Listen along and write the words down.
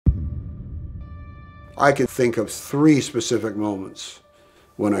I can think of 3 specific moments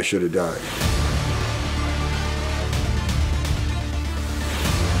when I should have died.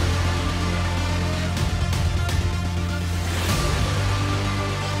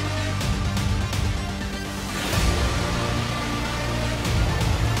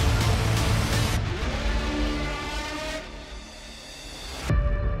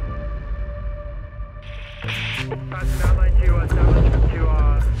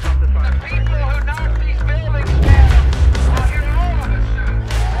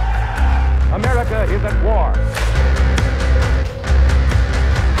 America is at war.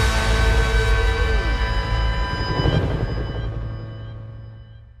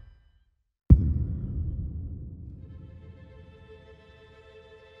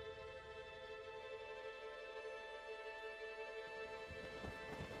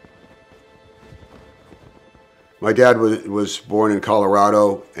 My dad was born in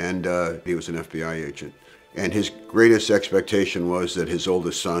Colorado, and he was an FBI agent. And his greatest expectation was that his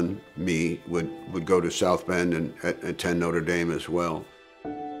oldest son, me, would go to South Bend and attend Notre Dame as well.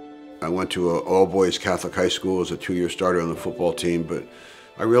 I went to an all-boys Catholic high school as a 2-year starter on the football team, but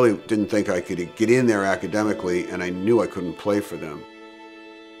I really didn't think I could get in there academically, and I knew I couldn't play for them.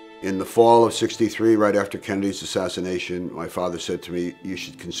 In the fall of '63, right after Kennedy's assassination, my father said to me, "You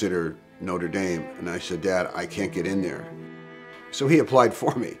should consider Notre Dame." And I said, "Dad, I can't get in there." So he applied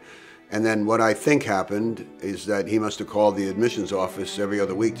for me. And then what I think happened is that he must have called the admissions office every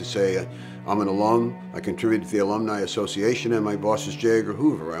other week to say, "I'm an alum, I contribute to the Alumni Association, and my boss is J. Edgar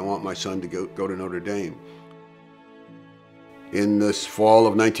Hoover. I want my son to go to Notre Dame." In this fall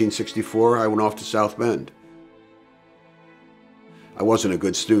of 1964, I went off to South Bend. I wasn't a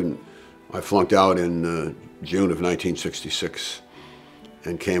good student. I flunked out in June of 1966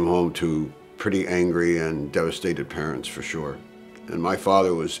 and came home to pretty angry and devastated parents, for sure. And my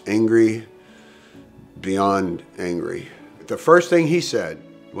father was angry beyond angry. The first thing he said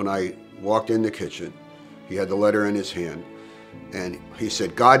when I walked in the kitchen, he had the letter in his hand, and he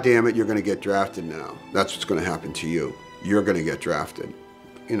said, "God damn it, you're going to get drafted now. That's what's going to happen to you. You're going to get drafted."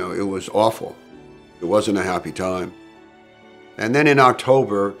 You know, it was awful. It wasn't a happy time. And then in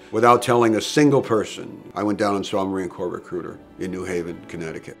October, without telling a single person, I went down and saw a Marine Corps recruiter in New Haven,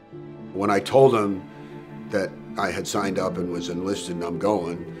 Connecticut. When I told him that I had signed up and was enlisted and I'm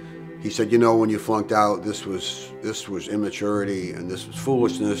going, he said, "You know, when you flunked out, this was immaturity and this was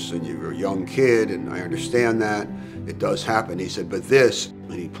foolishness, and you were a young kid, and I understand that. It does happen." He said, "But this,"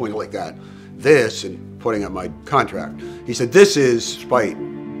 and he pointed like that, "this," and pointing at my contract, he said, "This is spite.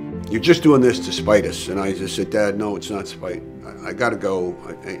 You're just doing this to spite us." And I just said, "Dad, no, it's not spite. I gotta go.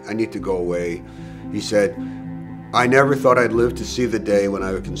 I need to go away." He said, "I never thought I'd live to see the day when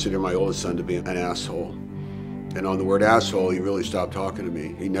I would consider my oldest son to be an asshole." And on the word asshole, he really stopped talking to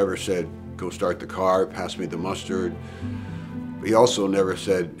me. He never said, "Go start the car, pass me the mustard." He also never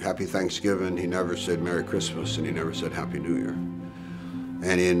said, "Happy Thanksgiving." He never said, "Merry Christmas," and he never said, "Happy New Year."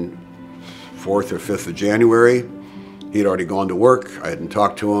 And in 4th or 5th of January, he had already gone to work. I hadn't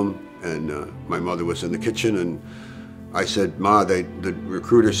talked to him, and my mother was in the kitchen, and I said, "Ma, the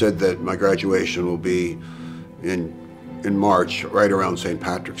recruiter said that my graduation will be in March, right around St.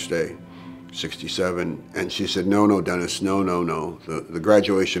 Patrick's Day, '67. And she said, "No, Dennis, no. The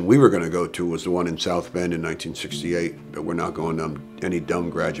graduation we were going to go to was the one in South Bend in 1968, but we're not going to any dumb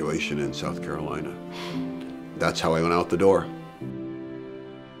graduation in South Carolina." That's how I went out the door.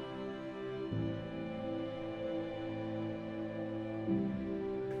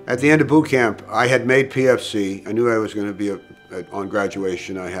 At the end of boot camp, I had made PFC. I knew I was going to be on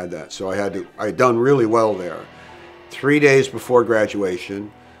graduation. I had that. So I had done really well there. 3 days before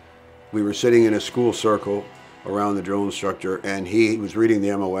graduation, we were sitting in a school circle around the drill instructor, and he was reading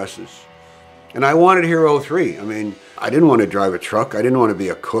the MOSs. And I wanted to hear 03. I mean, I didn't want to drive a truck. I didn't want to be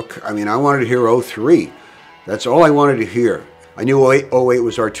a cook. I mean, I wanted to hear 03. That's all I wanted to hear. I knew 08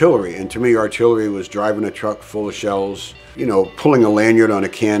 was artillery, and to me, artillery was driving a truck full of shells, you know, pulling a lanyard on a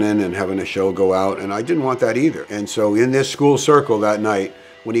cannon and having a shell go out, and I didn't want that either. And so in this school circle that night,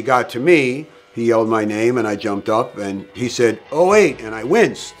 when he got to me, he yelled my name, and I jumped up, and he said, "08," and I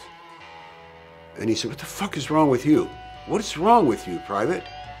winced. And he said, "What the fuck is wrong with you? What is wrong with you, Private?"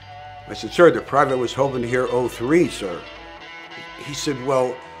 I said, "Sir, the private was hoping to hear 03, sir." He said,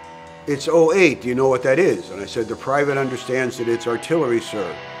 "Well, it's 08, do you know what that is?" And I said, "The private understands that it's artillery, sir."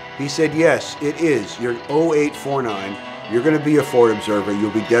 He said, "Yes, it is. You're 0849. You're going to be a Ford observer.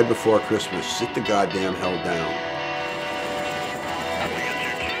 You'll be dead before Christmas. Sit the goddamn hell down."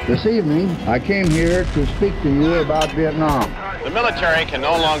 This evening, I came here to speak to you about Vietnam. The military can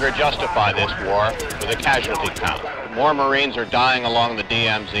no longer justify this war with a casualty count. More Marines are dying along the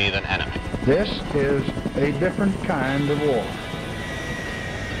DMZ than enemy. This is a different kind of war.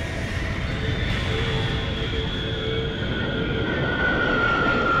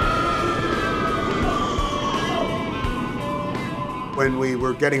 When we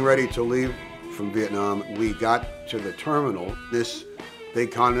were getting ready to leave from Vietnam, we got to the terminal. This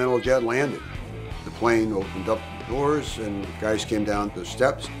big Continental jet landed. The plane opened up the doors and guys came down the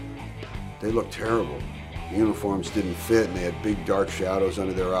steps. They looked terrible. The uniforms didn't fit and they had big dark shadows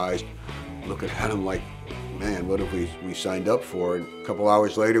under their eyes. Looking at them like, man, what have we signed up for? And a couple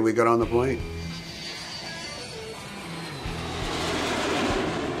hours later, we got on the plane.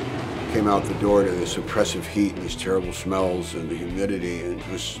 Came out the door to this oppressive heat and these terrible smells and the humidity, and it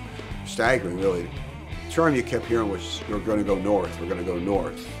was staggering, really. The term you kept hearing was, we're going to go north, we're going to go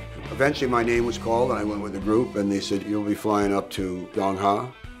north. Eventually my name was called and I went with the group and they said, you'll be flying up to Dong Ha.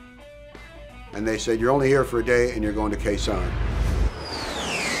 And they said, you're only here for a day and you're going to Khe Sanh.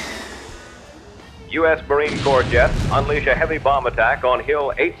 U.S. Marine Corps jets unleash a heavy bomb attack on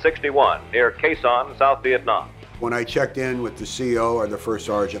Hill 861 near Khe Sanh, South Vietnam. When I checked in with the CEO, or the first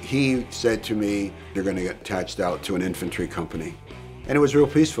sergeant, he said to me, you're going to get attached out to an infantry company. And it was real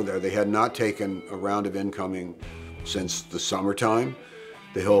peaceful there. They had not taken a round of incoming since the summertime.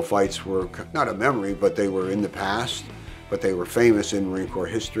 The hill fights were not a memory, but they were in the past. But they were famous in Marine Corps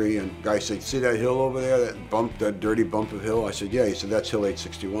history. And the guy said, see that hill over there, that bump, that dirty bump of hill? I said, yeah. He said, that's Hill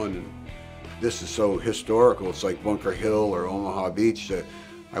 861. And this is so historical. It's like Bunker Hill or Omaha Beach.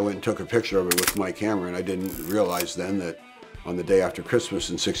 I went and took a picture of it with my camera, and I didn't realize then that on the day after Christmas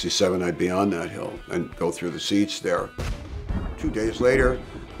in '67, I'd be on that hill and go through the seats there. 2 days later,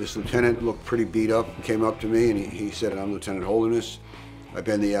 this lieutenant looked pretty beat up, came up to me, and he said, I'm Lieutenant Holderness. I've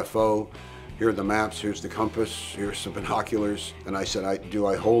been the FO. Here are the maps, here's the compass, here's some binoculars. And I said, do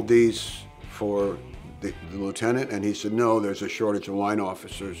I hold these for the lieutenant? And he said, no, there's a shortage of line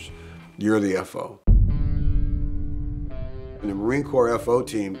officers. You're the FO. In the Marine Corps FO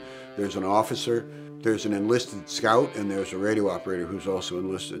team, there's an officer, there's an enlisted scout, and there's a radio operator who's also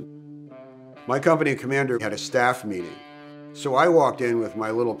enlisted. My company commander had a staff meeting. So I walked in with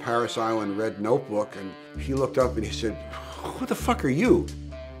my little Paris Island red notebook, and he looked up and he said, who the fuck are you?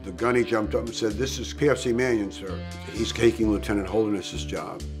 The gunny jumped up and said, this is PFC Mannion, sir. He's taking Lieutenant Holderness's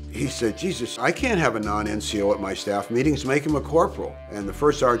job. He said, Jesus, I can't have a non-NCO at my staff meetings, make him a corporal. And the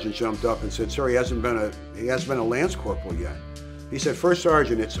first sergeant jumped up and said, sir, he hasn't been a Lance Corporal yet. He said, First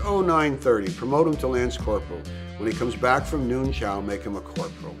Sergeant, it's 0930, promote him to Lance Corporal. When he comes back from noon chow, make him a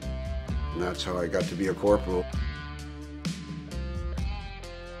corporal. And that's how I got to be a corporal.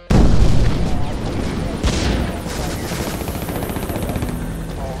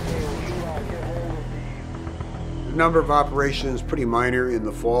 The number of operations pretty minor in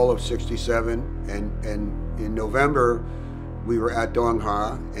the fall of '67, and in November, we were at Dong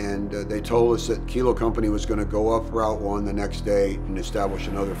Ha, and they told us that Kilo Company was going to go up Route 1 the next day and establish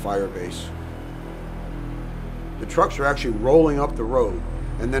another fire base. The trucks were actually rolling up the road,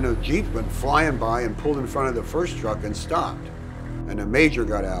 and then a Jeep went flying by and pulled in front of the first truck and stopped. And a major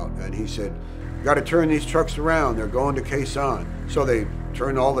got out, and he said, you got to turn these trucks around, they're going to Khe Sanh. So they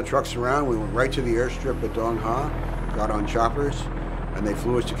turned all the trucks around, we went right to the airstrip at Dong Ha, got on choppers, and they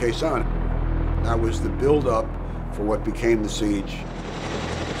flew us to Khe Sanh. That was the build-up for what became the siege.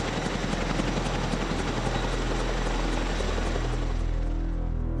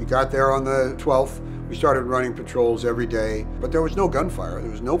 We got there on the 12th. We started running patrols every day, but there was no gunfire.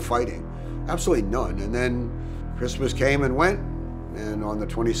 There was no fighting, absolutely none. And then Christmas came and went, and on the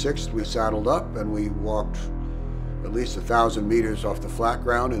 26th, we saddled up and we walked at least 1,000 meters off the flat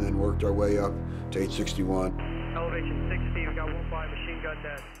ground and then worked our way up to 861. Elevation 60, we got 1-5 machine gun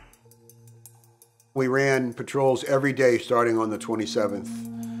dead. We ran patrols every day starting on the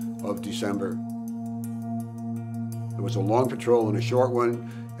 27th of December. There was a long patrol and a short one,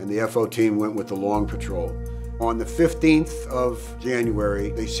 and the FO team went with the long patrol. On the 15th of January,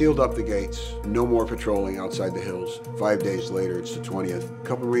 they sealed up the gates. No more patrolling outside the hills. 5 days later, it's the 20th. A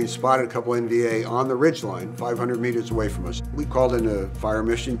couple Marines spotted a couple NVA on the ridgeline, 500 meters away from us. We called in a fire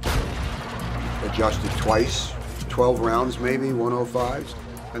mission, adjusted twice, 12 rounds maybe, 105s.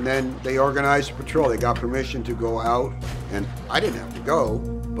 And then they organized a patrol. They got permission to go out, and I didn't have to go,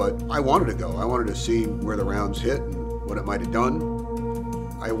 but I wanted to go. I wanted to see where the rounds hit and what it might have done.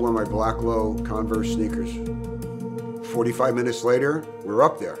 I wore my black low Converse sneakers. 45 minutes later, we're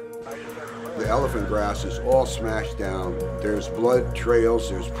up there. The elephant grass is all smashed down. There's blood trails,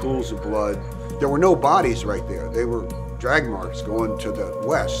 there's pools of blood. There were no bodies right there. They were drag marks going to the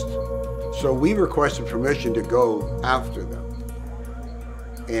west. So we requested permission to go after them.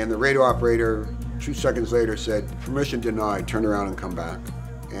 And the radio operator, 2 seconds later, said, permission denied, turn around and come back.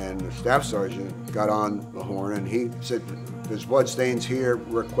 And the staff sergeant got on the horn and he said, "There's bloodstains here,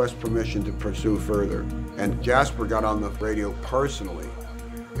 request permission to pursue further." And Jasper got on the radio personally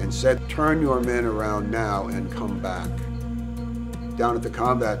and said, "Turn your men around now and come back." Down at the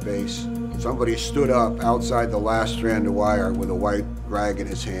combat base, somebody stood up outside the last strand of wire with a white rag in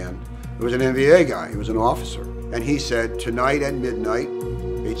his hand. It was an NVA guy, he was an officer. And he said, "Tonight at midnight,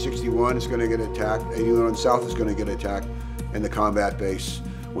 861 is gonna get attacked, 81 South is gonna get attacked, and the combat base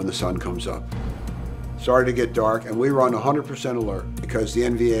when the sun comes up." Started to get dark, and we were on 100% alert because the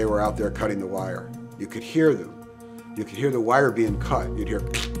NVA were out there cutting the wire. You could hear them. You could hear the wire being cut. You'd hear,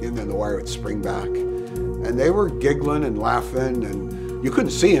 and then the wire would spring back. And they were giggling and laughing, and you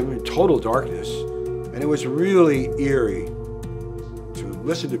couldn't see them in total darkness. And it was really eerie to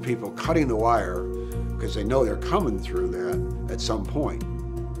listen to people cutting the wire because they know they're coming through that at some point.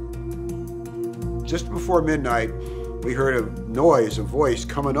 Just before midnight, we heard a noise, a voice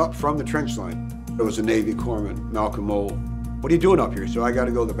coming up from the trench line. It was a Navy corpsman, Malcolm Mole. "What are you doing up here?" So I got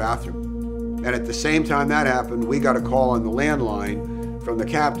to go to the bathroom. And at the same time that happened, we got a call on the landline from the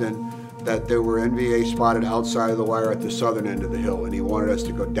captain that there were NVA spotted outside of the wire at the southern end of the hill, and he wanted us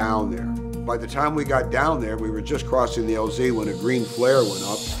to go down there. By the time we got down there, we were just crossing the LZ when a green flare went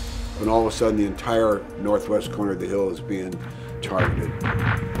up, and all of a sudden the entire northwest corner of the hill is being targeted.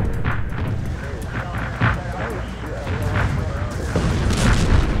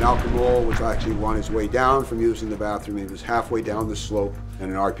 Malcolm Mole was actually on his way down from using the bathroom. He was halfway down the slope,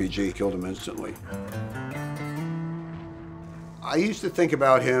 and an RPG killed him instantly. I used to think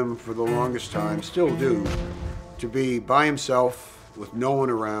about him for the longest time, still do, to be by himself with no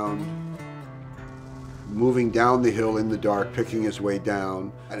one around, moving down the hill in the dark, picking his way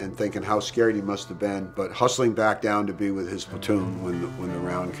down, and thinking how scared he must have been, but hustling back down to be with his platoon when the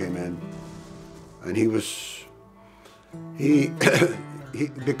round came in. And he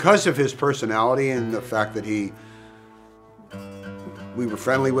because of his personality and the fact that we were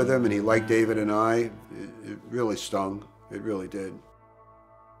friendly with him and he liked David and I, it really stung. It really did.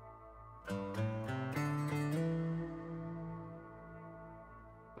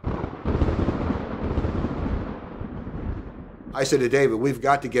 I said to David, "We've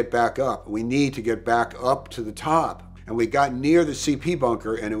got to get back up. We need to get back up to the top." And we got near the CP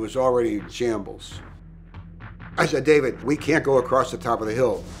bunker and it was already in shambles. I said, "David, we can't go across the top of the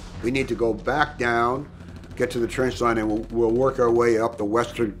hill. We need to go back down, get to the trench line, and we'll work our way up the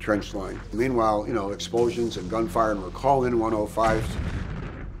western trench line." Meanwhile, you know, explosions and gunfire, and we're calling 105s.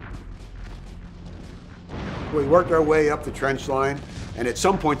 We worked our way up the trench line, and at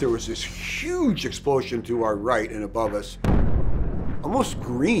some point there was this huge explosion to our right and above us, almost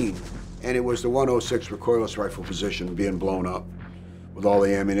green, and it was the 106 recoilless rifle position being blown up with all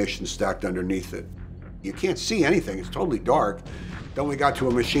the ammunition stacked underneath it. You can't see anything, it's totally dark. Then we got to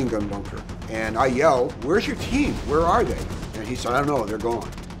a machine gun bunker, and I yelled, "Where's your team? Where are they?" And he said, "I don't know, they're gone."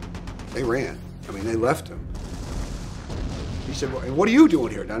 They ran. I mean, they left him. He said, "Well, and what are you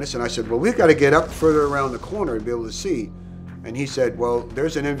doing here, Dennis?" And I said, "Well, we've got to get up further around the corner to be able to see." And he said, "Well,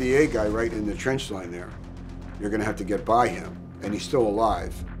 there's an NVA guy right in the trench line there. You're gonna have to get by him, and he's still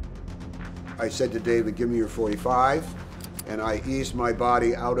alive." I said to David, "Give me your .45. And I eased my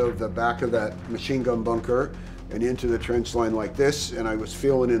body out of the back of that machine gun bunker and into the trench line like this, and I was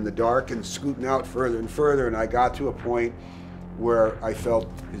feeling in the dark and scooting out further and further, and I got to a point where I felt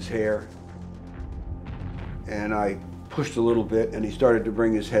his hair. And I pushed a little bit, and he started to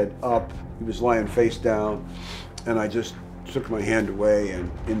bring his head up. He was lying face down, and I just took my hand away,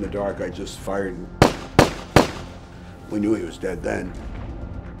 and in the dark I just fired. We knew he was dead then.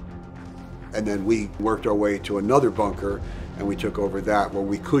 And then we worked our way to another bunker, and we took over that where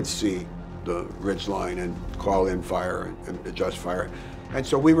we could see the ridge line and call in fire and adjust fire. And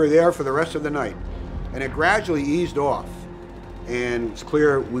so we were there for the rest of the night. And it gradually eased off. And it's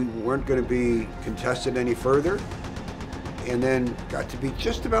clear we weren't going to be contested any further. And then got to be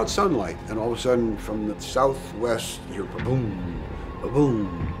just about sunlight. And all of a sudden, from the southwest, you hear ba-boom,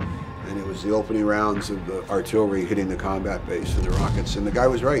 ba-boom. And it was the opening rounds of the artillery hitting the combat base and the rockets. And the guy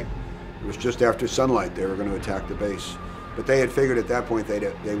was right. It was just after sunlight they were going to attack the base. But they had figured at that point they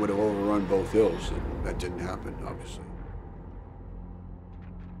would have overrun both hills, and that didn't happen, obviously.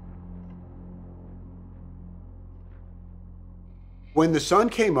 When the sun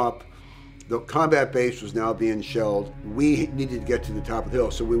came up, the combat base was now being shelled. We needed to get to the top of the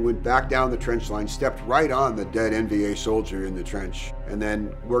hill, so we went back down the trench line, stepped right on the dead NVA soldier in the trench, and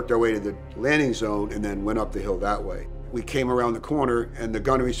then worked our way to the landing zone and then went up the hill that way. We came around the corner, and the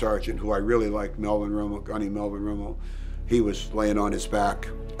gunnery sergeant, who I really liked, Melvin Rummel, he was laying on his back,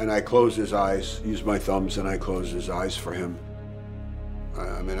 and I closed his eyes, used my thumbs, and I closed his eyes for him.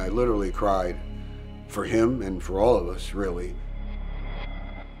 I mean, I literally cried for him and for all of us, really.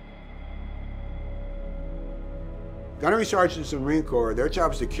 Gunnery sergeants in the Marine Corps, their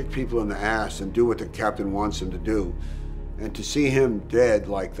job is to kick people in the ass and do what the captain wants them to do. And to see him dead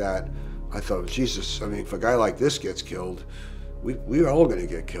like that, I thought, Jesus, I mean, if a guy like this gets killed, we're all gonna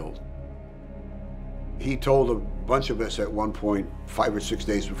get killed. He told a bunch of us at one point, 5 or 6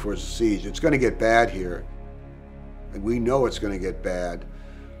 days before the siege, it's gonna get bad here. And we know it's gonna get bad.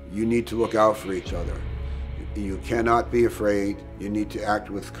 You need to look out for each other. You cannot be afraid. You need to act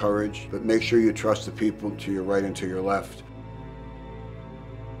with courage, but make sure you trust the people to your right and to your left.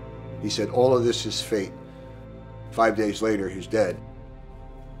 He said, all of this is fate. 5 days later, he's dead.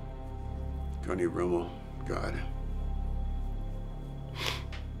 Gunny Rimmel, God.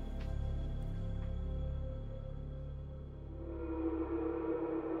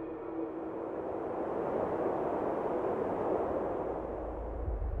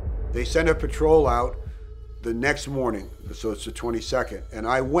 They sent a patrol out the next morning, so it's the 22nd, and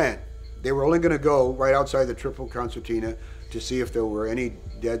I went. They were only going to go right outside the triple concertina to see if there were any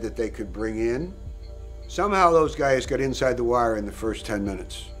dead that they could bring in. Somehow those guys got inside the wire in the first 10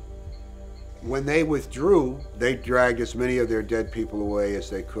 minutes. When they withdrew, they dragged as many of their dead people away as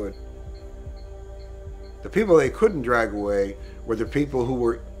they could. The people they couldn't drag away were the people who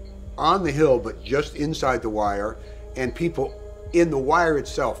were on the hill but just inside the wire, and people in the wire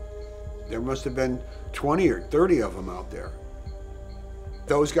itself. There must have been 20 or 30 of them out there.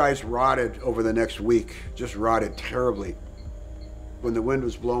 Those guys rotted over the next week, just rotted terribly. When the wind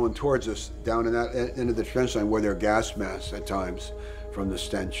was blowing towards us down in that end of the trench line were there gas masks at times from the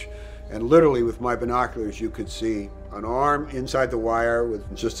stench. And literally with my binoculars you could see an arm inside the wire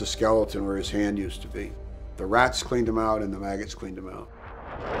with just a skeleton where his hand used to be. The rats cleaned him out and the maggots cleaned him out.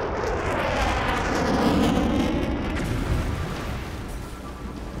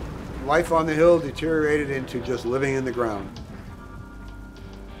 Life on the hill deteriorated into just living in the ground.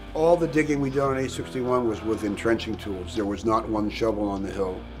 All the digging we did on 861 was with entrenching tools. There was not one shovel on the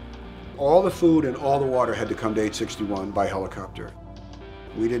hill. All the food and all the water had to come to 861 by helicopter.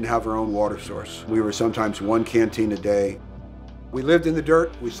 We didn't have our own water source. We were sometimes one canteen a day. We lived in the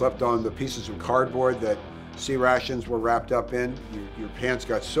dirt. We slept on the pieces of cardboard that sea rations were wrapped up in. Your pants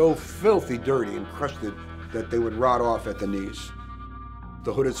got so filthy dirty and crusted that they would rot off at the knees.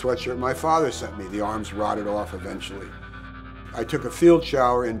 The hooded sweatshirt my father sent me, the arms rotted off eventually. I took a field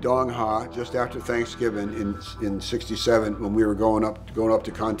shower in Dong Ha just after Thanksgiving in '67 when we were going up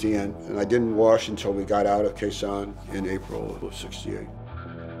to Con Tien, and I didn't wash until we got out of Khe Sanh in April of '68.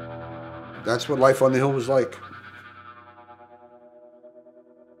 That's what life on the hill was like.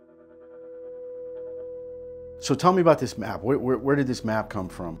 So tell me about this map. Where did this map come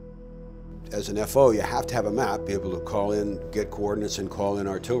from? As an FO, you have to have a map, be able to call in, get coordinates, and call in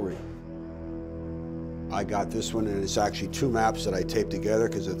artillery. I got this one, and it's actually two maps that I taped together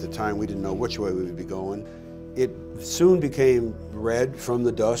because at the time we didn't know which way we would be going. It soon became red from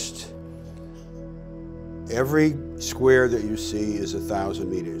the dust. Every square that you see is 1,000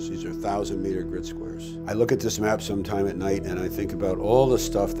 meters. These are 1,000-meter grid squares. I look at this map sometime at night and I think about all the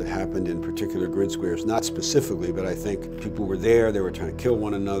stuff that happened in particular grid squares. Not specifically, but I think people were there, they were trying to kill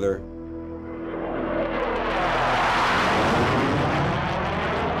one another.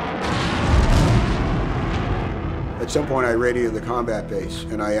 At some point I radioed the combat base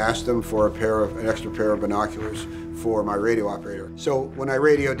and I asked them for an extra pair of binoculars for my radio operator. So when I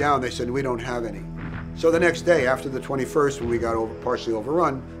radioed down, they said, we don't have any. So the next day, after the 21st, when we got partially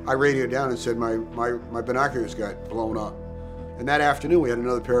overrun, I radioed down and said my binoculars got blown up. And that afternoon, we had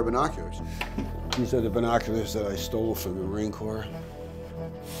another pair of binoculars. These are the binoculars that I stole from the Marine Corps.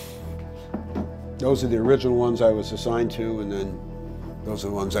 Those are the original ones I was assigned to, and then those are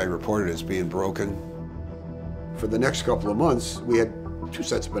the ones I reported as being broken. For the next couple of months, we had 2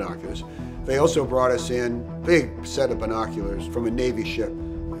 sets of binoculars. They also brought us in a big set of binoculars from a Navy ship.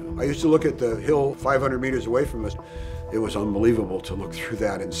 I used to look at the hill 500 meters away from us. It was unbelievable to look through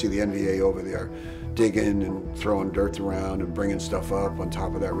that and see the NVA over there digging and throwing dirt around and bringing stuff up on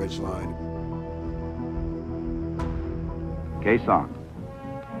top of that ridge line. Khe Sanh.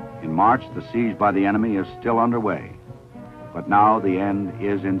 In March, the siege by the enemy is still underway, but now the end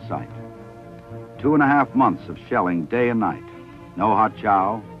is in sight. 2.5 months of shelling day and night. No hot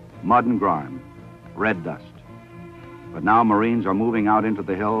chow, mud and grime, red dust. But now Marines are moving out into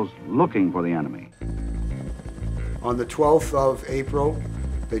the hills looking for the enemy. On the 12th of April,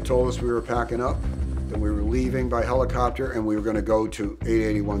 they told us we were packing up, that we were leaving by helicopter, and we were going to go to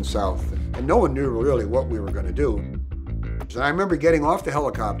 881 South. And no one knew really what we were going to do. And I remember getting off the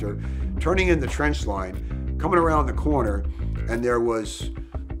helicopter, turning in the trench line, coming around the corner, and there was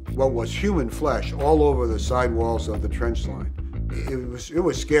what was human flesh all over the sidewalls of the trench line. It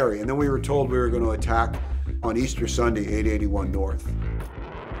was scary, and then we were told we were going to attack on Easter Sunday, 881 North.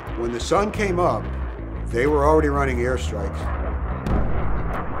 When the sun came up, they were already running airstrikes.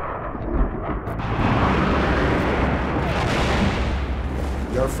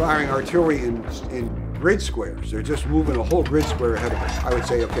 They're firing artillery in grid squares. They're just moving a whole grid square ahead of us. I would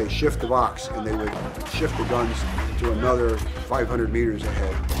say, okay, shift the box, and they would shift the guns to another 500 meters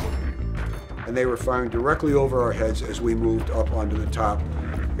ahead. And they were firing directly over our heads as we moved up onto the top,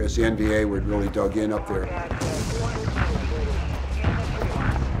 because the NVA were really dug in up there.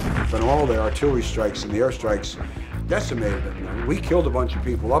 And all the artillery strikes and the airstrikes decimated them. We killed a bunch of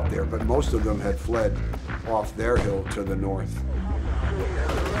people up there, but most of them had fled off their hill to the north.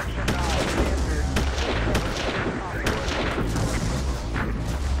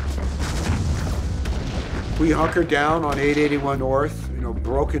 We hunkered down on 881 North, you know,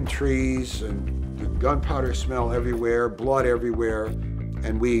 broken trees and the gunpowder smell everywhere, blood everywhere,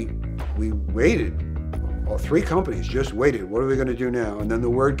 and we waited. Well, 3 companies just waited. What are we going to do now? And then the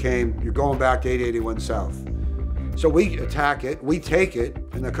word came, you're going back to 881 South. So we attack it, we take it,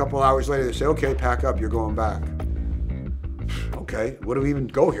 and a couple hours later they say, okay, pack up, you're going back. Okay, what do we even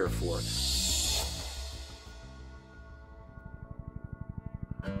go here for?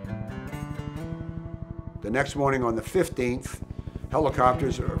 The next morning on the 15th,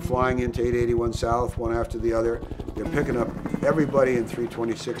 helicopters are flying into 881 South, one after the other. They're picking up everybody in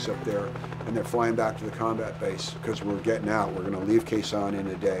 326 up there, and they're flying back to the combat base because we're getting out. We're going to leave Khe Sanh in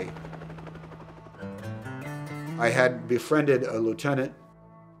a day. I had befriended a lieutenant,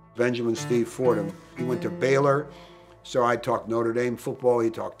 Benjamin Steve Fordham. He went to Baylor, so I talked Notre Dame football,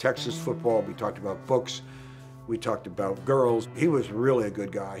 he talked Texas football, we talked about books, we talked about girls. He was really a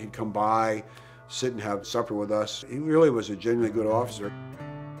good guy. He'd come by, sit and have supper with us. He really was a genuinely good officer.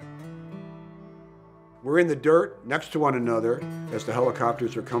 We're in the dirt next to one another as the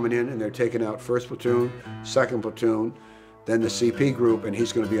helicopters are coming in, and they're taking out 1st platoon, 2nd platoon, then the CP group, and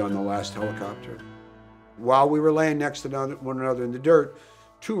he's going to be on the last helicopter. While we were laying next to one another in the dirt,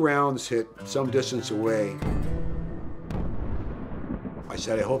 2 rounds hit some distance away. I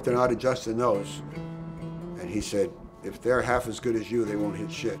said, I hope they're not adjusting those. And he said, if they're half as good as you, they won't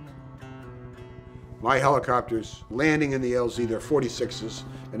hit shit. My helicopter's landing in the LZ, they're 46s,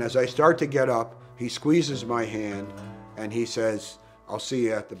 and as I start to get up, he squeezes my hand and he says, I'll see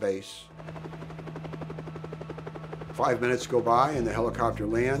you at the base. 5 minutes go by and the helicopter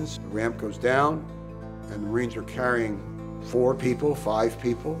lands, the ramp goes down, and the Marines are carrying 4 people, 5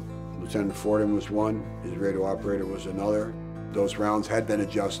 people. Lieutenant Fordham was one, his radio operator was another. Those rounds had been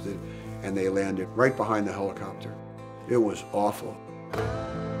adjusted and they landed right behind the helicopter. It was awful.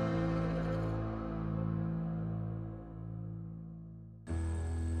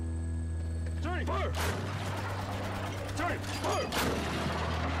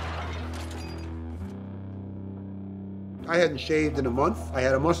 I hadn't shaved in a month. I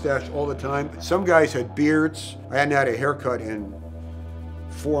had a mustache all the time. Some guys had beards. I hadn't had a haircut in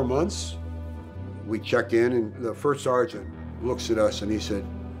 4 months. We checked in and the first sergeant looks at us and he said,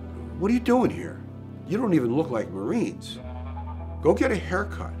 what are you doing here? You don't even look like Marines. Go get a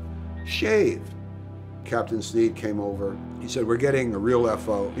haircut, shave. Captain Sneed came over. He said, we're getting a real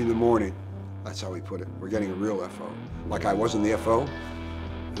FO in the morning. That's how he put it. We're getting a real FO. Like I wasn't the FO?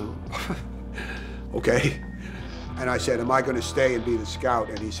 No. Okay. And I said, am I going to stay and be the scout?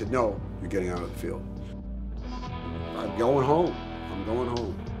 And he said, no, you're getting out of the field. I'm going home. I'm going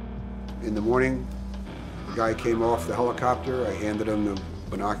home. In the morning, the guy came off the helicopter. I handed him the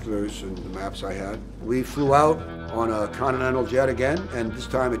binoculars and the maps I had. We flew out on a Continental jet again, and this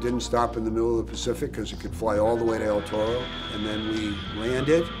time it didn't stop in the middle of the Pacific because it could fly all the way to El Toro. And then we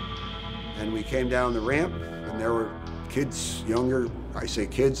landed, and we came down the ramp, and there were kids, younger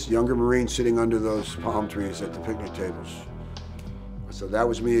Marines sitting under those palm trees at the picnic tables. So that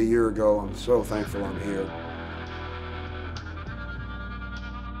was me a year ago. I'm so thankful I'm here.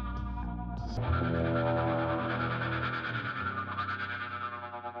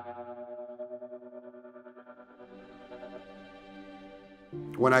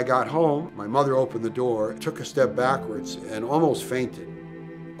 When I got home, my mother opened the door, took a step backwards, and almost fainted.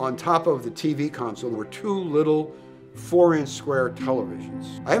 On top of the TV console were 2 little 4-inch square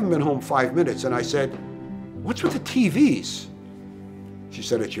televisions. I haven't been home 5 minutes, and I said, what's with the TVs? She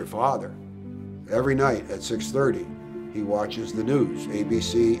said, it's your father. Every night at 6:30, he watches the news,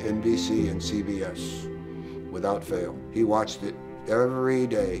 ABC, NBC, and CBS, without fail. He watched it every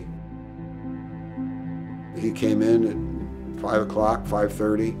day. He came in at 5 o'clock,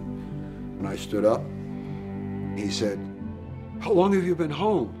 5:30, and I stood up, He said, "How long have you been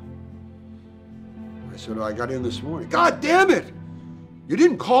home?" I said, "I got in this morning." "God damn it! You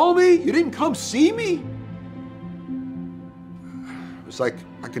didn't call me? You didn't come see me?" It was like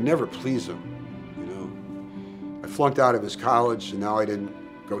I could never please him, you know. I flunked out of his college and now I didn't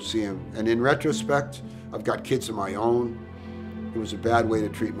go see him. And in retrospect, I've got kids of my own. It was a bad way to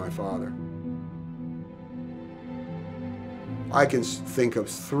treat my father. I can think of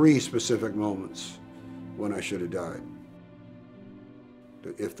 3 specific moments when I should have died.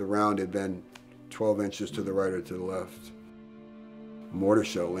 If the round had been 12 inches to the right or to the left. Mortar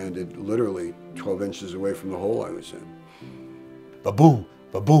shell landed literally 12 inches away from the hole I was in. Ba-boom,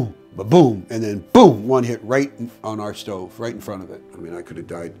 ba-boom, ba-boom, and then boom, one hit right on our stove, right in front of it. I mean, I could have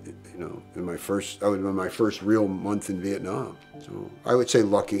died, you know, that would have been my first real month in Vietnam. So I would say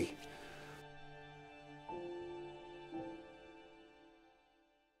lucky.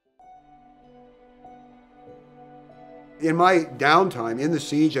 In my downtime, in the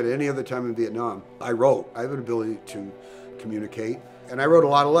siege, at any other time in Vietnam, I wrote. I have an ability to communicate. And I wrote a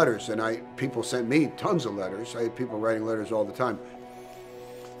lot of letters, and people sent me tons of letters. I had people writing letters all the time.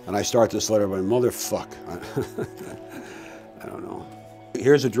 And I start this letter by motherfuck. I don't know.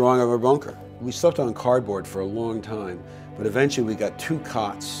 Here's a drawing of our bunker. We slept on cardboard for a long time, but eventually we got 2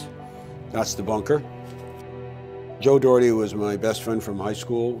 cots. That's the bunker. Joe Doherty was my best friend from high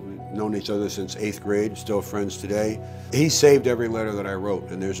school. We've known each other since 8th grade, still friends today. He saved every letter that I wrote,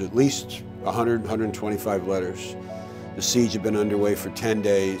 and there's at least 100, 125 letters. The siege had been underway for 10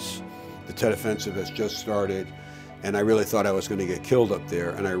 days. The Tet Offensive has just started, and I really thought I was going to get killed up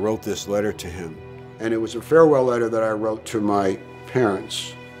there, and I wrote this letter to him. And it was a farewell letter that I wrote to my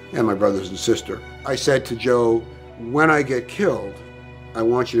parents and my brothers and sister. I said to Joe, when I get killed, I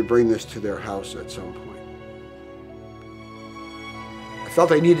want you to bring this to their house at some point. I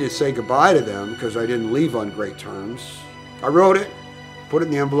felt I needed to say goodbye to them because I didn't leave on great terms. I wrote it, put it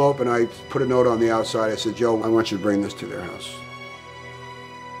in the envelope, and I put a note on the outside. I said, Joe, I want you to bring this to their house.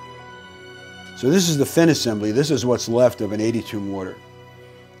 So this is the fin assembly. This is what's left of an 82 mortar.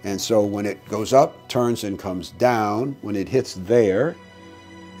 And so when it goes up, turns and comes down, when it hits there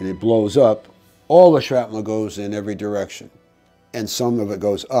and it blows up, all the shrapnel goes in every direction. And some of it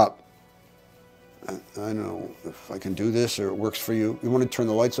goes up. I don't know if I can do this or it works for you. You want to turn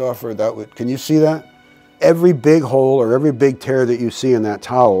the lights off or that would, can you see that? Every big hole or every big tear that you see in that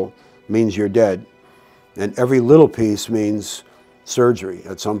towel means you're dead. And every little piece means surgery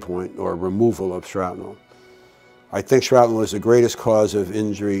at some point or removal of shrapnel. I think shrapnel is the greatest cause of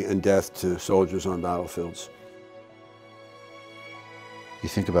injury and death to soldiers on battlefields. You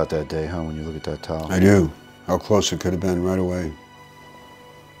think about that day, huh, when you look at that towel? I do. How close it could have been right away.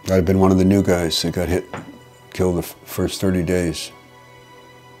 I'd have been one of the new guys that got hit, killed the first 30 days.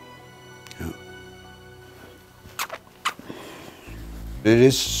 Yeah. It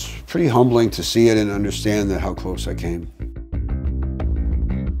is pretty humbling to see it and understand that how close I came.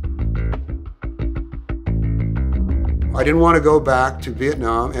 I didn't want to go back to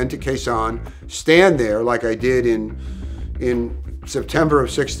Vietnam and to Khe Sanh, stand there like I did in September of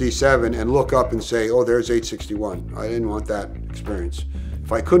 '67 and look up and say, oh, there's 861. I didn't want that experience.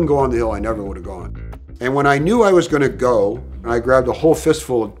 If I couldn't go on the hill, I never would have gone. And when I knew I was going to go, I grabbed a whole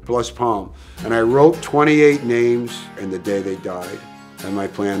fistful of Blessed Palm and I wrote 28 names and the day they died. And my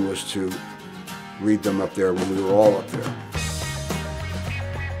plan was to read them up there when we were all up there.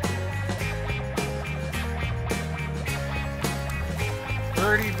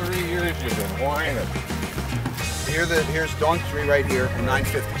 Years you've been whining. Here's Donk 3 right here and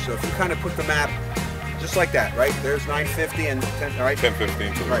 950. So if you kind of put the map just like that, right? There's 950 and 10, all right?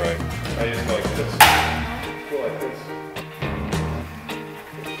 1015 to the right. I just go like this. Go like this.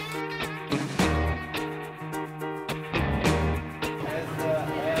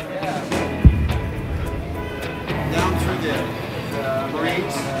 Down through there.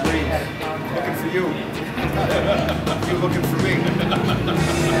 Marines, looking for you. You looking for me.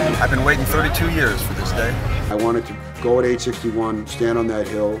 I've been waiting 32 years for this day. I wanted to go at 861, stand on that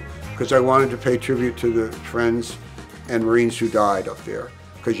hill, because I wanted to pay tribute to the friends and Marines who died up there.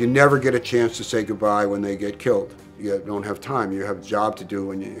 Because you never get a chance to say goodbye when they get killed. You don't have time. You have a job to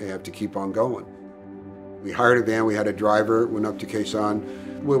do and you have to keep on going. We hired a van, we had a driver, went up to Khe Sanh.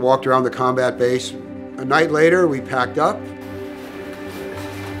 We walked around the combat base. A night later, we packed up.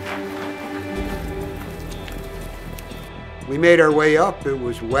 We made our way up. It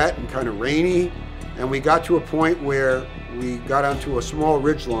was wet and kind of rainy, and we got to a point where we got onto a small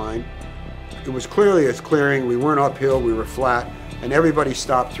ridge line. It was clearly a clearing. We weren't uphill, we were flat, and everybody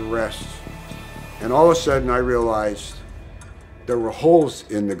stopped to rest. And all of a sudden I realized there were holes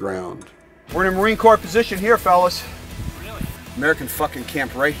in the ground We're in a Marine Corps position here, fellas. Really? American fucking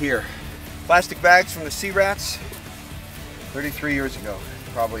camp right here. Plastic bags from the Sea Rats. 33 years ago.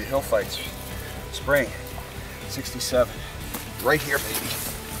 Probably hill fights. Spring. 67. Right here, baby.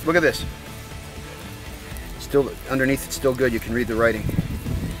 Look at this. Still, underneath it's still good. You can read the writing.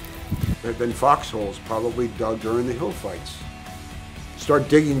 There had been foxholes probably dug during the hill fights. Start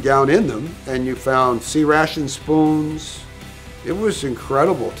digging down in them and you found sea ration spoons. It was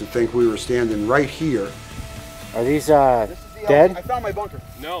incredible to think we were standing right here. Are these dead? I found my bunker.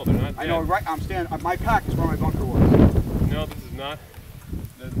 No, they're not dead. I know, right? I'm standing. My pack is where my bunker was. No, this is not.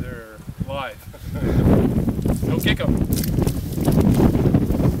 They're live. Don't kick them.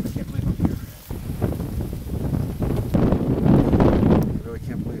 I can't believe I'm here. I really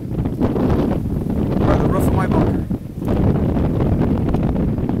can't believe it. By the roof of my bunker.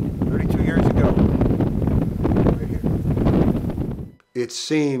 32 years ago. Right here. It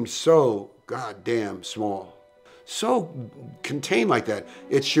seemed so goddamn small. So contained like that.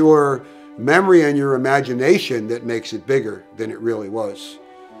 It's your memory and your imagination that makes it bigger than it really was.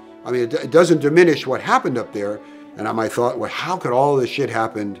 I mean, it doesn't diminish what happened up there. And I thought, well, how could all this shit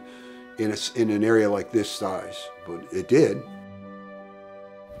happen in an area like this size? But it did.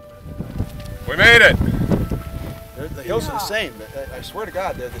 We made it! The hills are the same. I swear to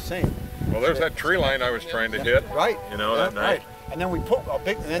God, they're the same. Well, there's that tree line I was trying to hit. Right. You know, that night. Right. And then we put a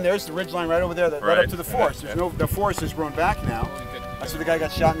big, and then there's the ridge line right over there that led up to the forest. There's the forest has grown back now. That's where the guy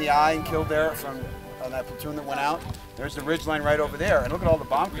got shot in the eye and killed there from that platoon that went out. There's the ridge line right over there. And look at all the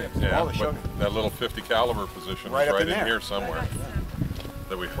bomb crates. Yeah, all the sugar. That little 50 caliber position Right is up right in there. here somewhere.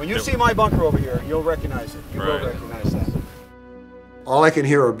 That When you see my bunker over here, you'll recognize it. You will recognize that. All I can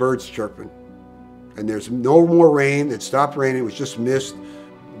hear are birds chirping. And there's no more rain. It stopped raining. It was just mist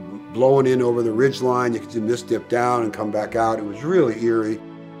blowing in over the ridge line. You could see mist dip down and come back out. It was really eerie.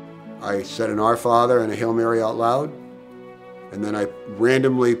 I said an Our Father and a Hail Mary out loud. And then I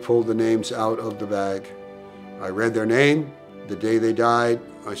randomly pulled the names out of the bag. I read their name. The day they died,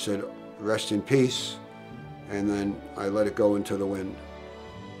 I said, rest in peace. And then I let it go into the wind.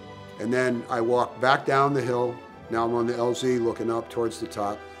 And then I walked back down the hill. Now I'm on the LZ looking up towards the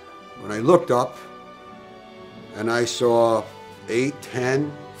top. When I looked up and I saw 8, 10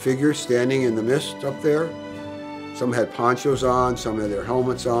 figures standing in the mist up there. Some had ponchos on, some had their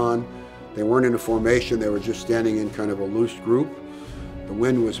helmets on. They weren't in a formation, they were just standing in kind of a loose group. The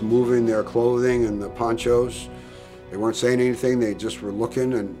wind was moving their clothing and the ponchos. They weren't saying anything, they just were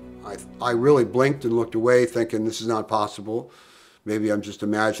looking, and I really blinked and looked away thinking this is not possible. Maybe I'm just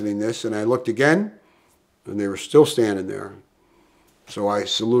imagining this, and I looked again and they were still standing there. So I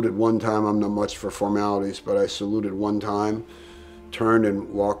saluted one time. I'm not much for formalities, but I saluted one time, turned and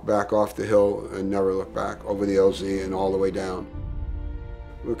walked back off the hill and never looked back over the LZ and all the way down.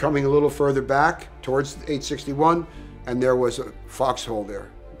 We were coming a little further back towards 861 and there was a foxhole there.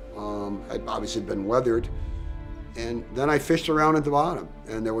 Had obviously been weathered. And then I fished around at the bottom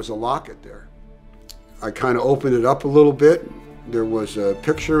and there was a locket there. I kind of opened it up a little bit. There was a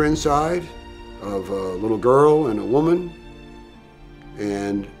picture inside of a little girl and a woman.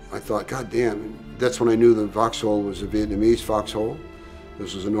 And I thought, God damn, that's when I knew the foxhole was a Vietnamese foxhole.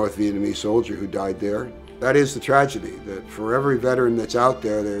 This was a North Vietnamese soldier who died there. That is the tragedy, that for every veteran that's out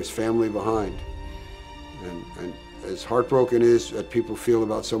there, there's family behind. And as heartbroken as that people feel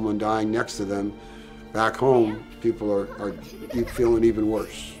about someone dying next to them, back home, people are feeling even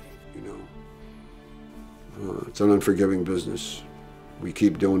worse, you know. It's an unforgiving business. We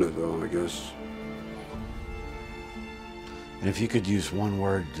keep doing it though, I guess. And if you could use one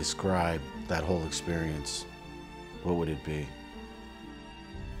word to describe that whole experience, what would it be?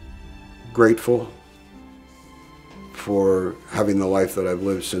 Grateful for having the life that I've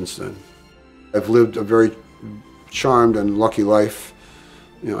lived since then. I've lived a very charmed and lucky life.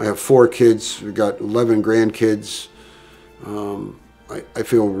 You know, I have 4 kids, we've got 11 grandkids. I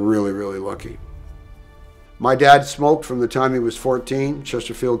feel really, really lucky. My dad smoked from the time he was 14,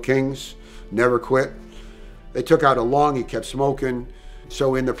 Chesterfield Kings, never quit. They took out a lung, he kept smoking.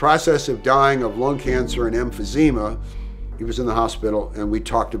 So in the process of dying of lung cancer and emphysema, he was in the hospital and we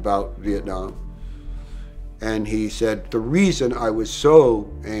talked about Vietnam. And he said, the reason I was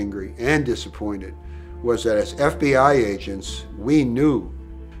so angry and disappointed was that as FBI agents, we knew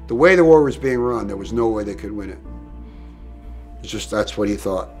the way the war was being run, there was no way they could win it. It's just, that's what he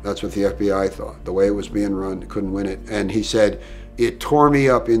thought. That's what the FBI thought. The way it was being run, they couldn't win it. And he said, it tore me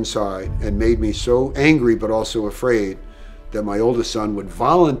up inside and made me so angry but also afraid that my oldest son would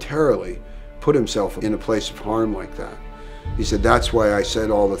voluntarily put himself in a place of harm like that. He said, that's why I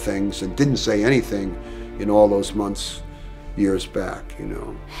said all the things and didn't say anything in all those months, years back, you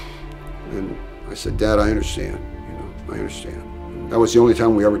know. And I said, Dad, I understand, you know, I understand. And that was the only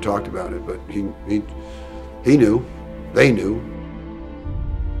time we ever talked about it, but he knew, they knew.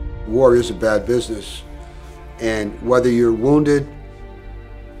 War is a bad business, and whether you're wounded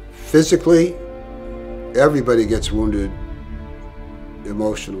physically, everybody gets wounded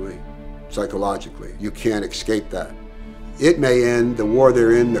emotionally, psychologically. You can't escape that. It may end, the war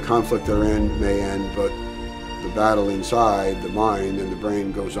they're in, the conflict they're in may end, but the battle inside, the mind and the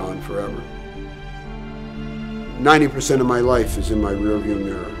brain goes on forever. 90% of my life is in my rearview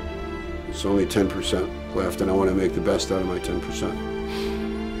mirror. It's only 10% left, and I want to make the best out of my 10%.